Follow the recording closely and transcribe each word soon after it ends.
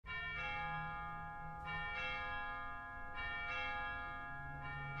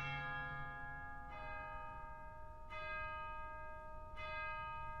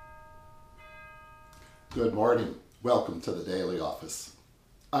Good morning. Welcome to the Daily Office.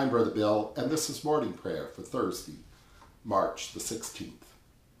 I'm Brother Bill, and this is morning prayer for Thursday, March the 16th.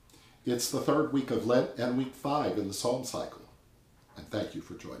 It's the third week of Lent and week 5 in the Psalm cycle, and thank you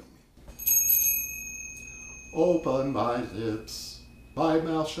for joining me. Open my lips, my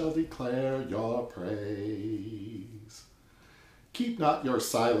mouth shall declare your praise. Keep not your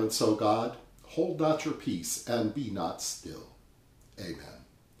silence, O God, hold not your peace, and be not still. Amen.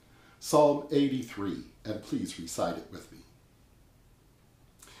 Psalm 83, and please recite it with me.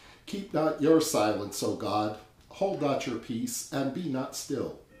 Keep not your silence, O God, hold not your peace, and be not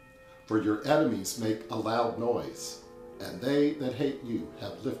still. For your enemies make a loud noise, and they that hate you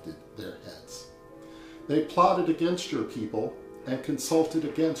have lifted their heads. They plotted against your people, and consulted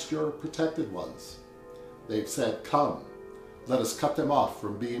against your protected ones. They've said, Come, let us cut them off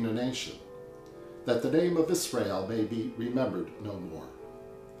from being a nation, that the name of Israel may be remembered no more.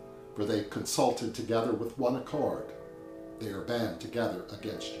 For they consulted together with one accord. They are band together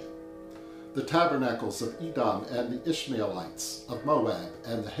against you. The tabernacles of Edom and the Ishmaelites, of Moab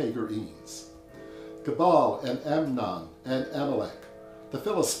and the Hagarenes, Gebal and Amnon and Amalek, the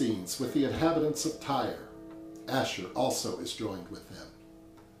Philistines with the inhabitants of Tyre. Asher also is joined with them.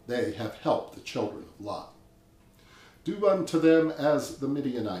 They have helped the children of Lot. Do unto them as the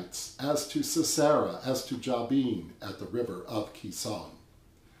Midianites, as to Sisera, as to Jabin at the river of Kison.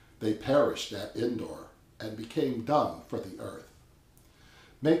 They perished at Endor, and became dung for the earth.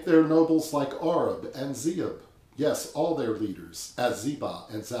 Make their nobles like Oreb and Zeeb, yes, all their leaders, as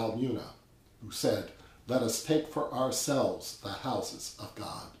Zebah and Zalmunna, who said, Let us take for ourselves the houses of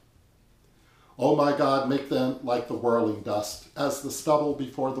God. O my God, make them like the whirling dust, as the stubble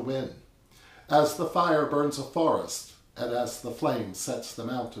before the wind, as the fire burns a forest, and as the flame sets the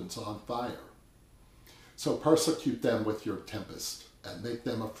mountains on fire. So persecute them with your tempest, and make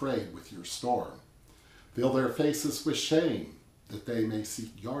them afraid with your storm. Fill their faces with shame, that they may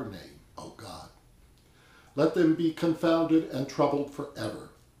seek your name, O God. Let them be confounded and troubled forever.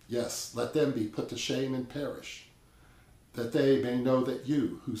 Yes, let them be put to shame and perish, that they may know that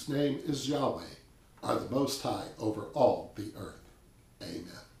you, whose name is Yahweh, are the Most High over all the earth. Amen.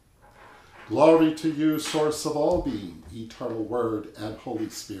 Glory to you, source of all being, eternal Word and Holy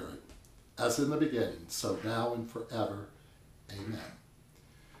Spirit, as in the beginning, so now and forever. Amen.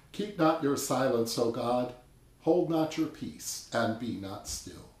 Keep not your silence, O God, hold not your peace, and be not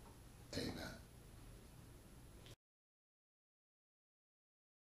still. Amen.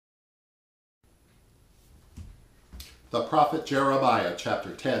 The prophet Jeremiah,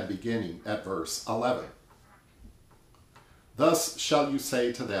 chapter 10, beginning at verse 11. Thus shall you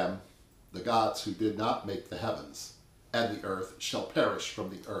say to them, the gods who did not make the heavens, and the earth shall perish from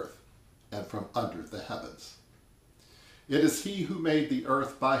the earth, and from under the heavens. It is he who made the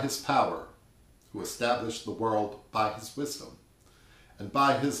earth by his power, who established the world by his wisdom, and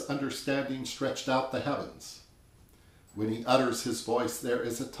by his understanding stretched out the heavens. When he utters his voice, there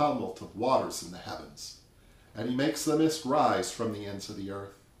is a tumult of waters in the heavens, and he makes the mist rise from the ends of the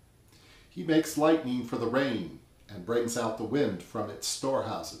earth. He makes lightning for the rain, and brings out the wind from its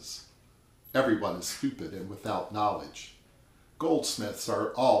storehouses. Everyone is stupid and without knowledge. Goldsmiths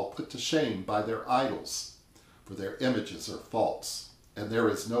are all put to shame by their idols, for their images are false, and there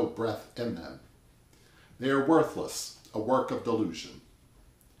is no breath in them. They are worthless, a work of delusion.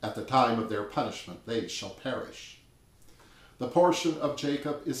 At the time of their punishment they shall perish. The portion of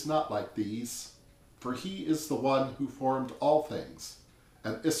Jacob is not like these, for he is the one who formed all things,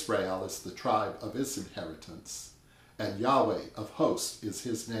 and Israel is the tribe of his inheritance, and Yahweh of hosts is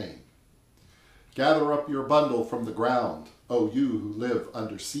his name. Gather up your bundle from the ground, O you who live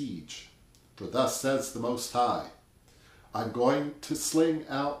under siege. For thus says the Most High, I'm going to sling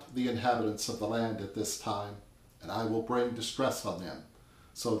out the inhabitants of the land at this time, and I will bring distress on them,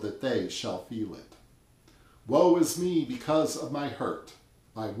 so that they shall feel it. Woe is me because of my hurt,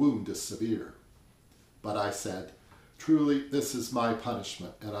 my wound is severe. But I said, Truly this is my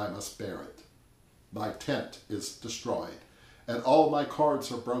punishment, and I must bear it. My tent is destroyed, and all my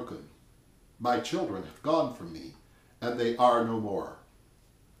cords are broken. My children have gone from me, and they are no more.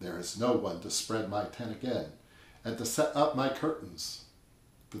 There is no one to spread my tent again, and to set up my curtains.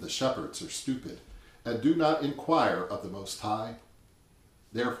 For the shepherds are stupid, and do not inquire of the Most High.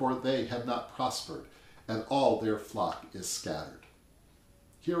 Therefore they have not prospered, and all their flock is scattered.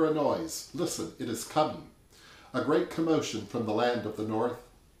 Hear a noise, listen, it is coming, a great commotion from the land of the north,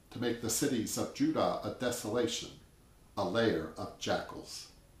 to make the cities of Judah a desolation, a lair of jackals.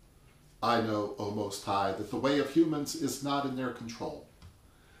 I know, O Most High, that the way of humans is not in their control,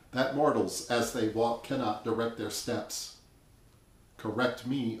 that mortals as they walk cannot direct their steps. Correct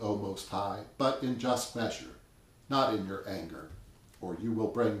me, O Most High, but in just measure, not in your anger, or you will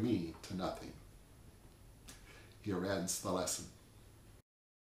bring me to nothing. Here ends the lesson.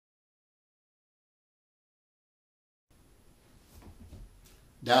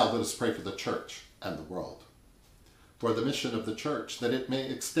 Now let us pray for the Church and the world, for the mission of the Church, that it may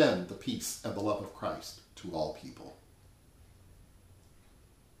extend the peace and the love of Christ to all people.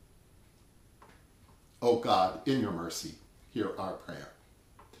 O God, in your mercy, hear our prayer.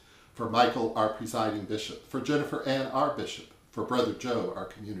 For Michael, our presiding bishop, for Jennifer Ann, our bishop, for Brother Joe, our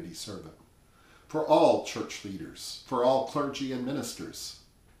community servant, for all church leaders, for all clergy and ministers,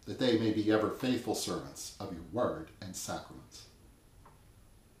 that they may be ever faithful servants of your word and sacraments.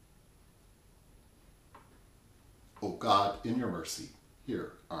 O God, in your mercy,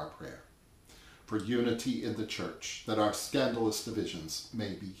 hear our prayer. For unity in the Church, that our scandalous divisions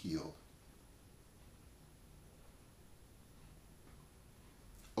may be healed.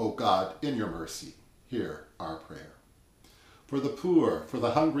 O God, in your mercy, hear our prayer. For the poor, for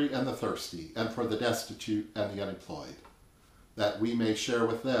the hungry and the thirsty, and for the destitute and the unemployed, that we may share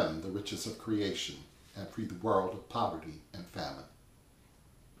with them the riches of creation and free the world of poverty and famine.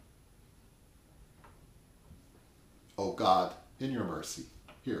 O God, in your mercy,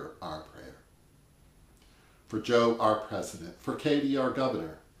 hear our prayer. For Joe, our president, for Katie, our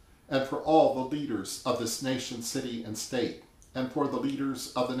governor, and for all the leaders of this nation, city, and state, and for the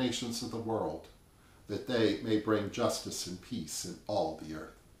leaders of the nations of the world, that they may bring justice and peace in all the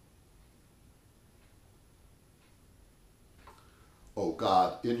earth. O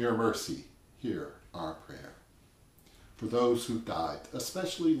God, in your mercy, hear our prayer. For those who died,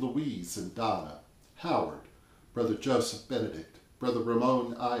 especially Louise and Donna, Howard, Brother Joseph Benedict, Brother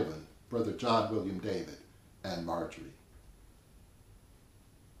Ramon Ivan, Brother John William David, and Marjorie.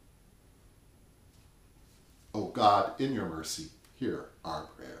 O God, in your mercy, hear our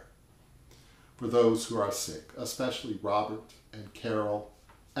prayer. For those who are sick, especially Robert and Carol,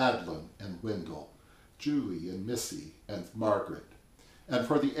 Adlin and Wendell, Julie and Missy and Margaret, and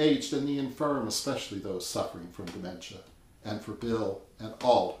for the aged and the infirm, especially those suffering from dementia, and for Bill and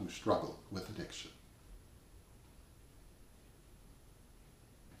all who struggle with addiction.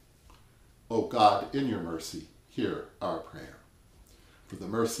 O God, in your mercy, hear our prayer. For the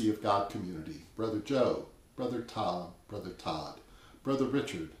Mercy of God community, Brother Joe, Brother Tom, Brother Todd, Brother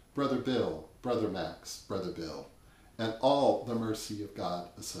Richard, Brother Bill, Brother Max, Brother Bill, and all the Mercy of God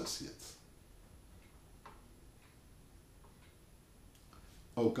associates.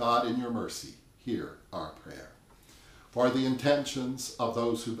 O God, in your mercy, hear our prayer. For the intentions of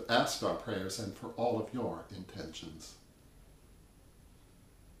those who've asked our prayers, and for all of your intentions.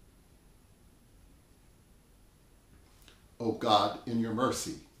 O God, in your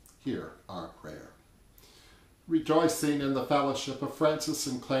mercy, hear our prayer. Rejoicing in the fellowship of Francis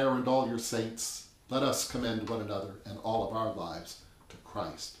and Clare and all your saints, let us commend one another and all of our lives to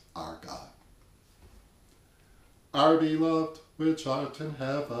Christ our God. Our beloved, which art in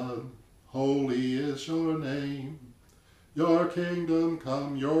heaven, holy is your name. Your kingdom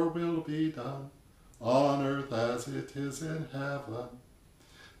come, your will be done, on earth as it is in heaven.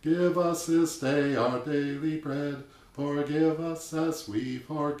 Give us this day our daily bread. Forgive us as we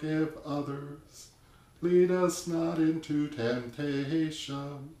forgive others. Lead us not into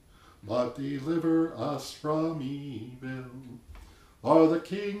temptation, but deliver us from evil. For the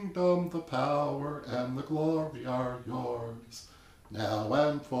kingdom, the power, and the glory are yours, now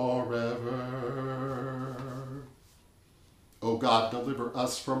and forever. O God, deliver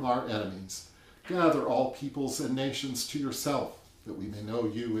us from our enemies. Gather all peoples and nations to yourself, that we may know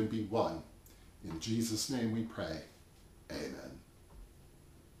you and be one. In Jesus' name we pray. Amen.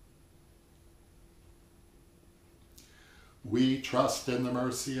 We trust in the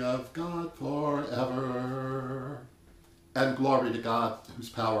mercy of God forever. And glory to God, whose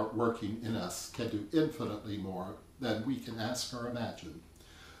power working in us can do infinitely more than we can ask or imagine.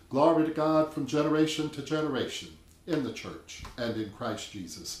 Glory to God from generation to generation, in the Church and in Christ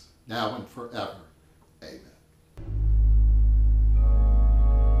Jesus, now and forever. Amen.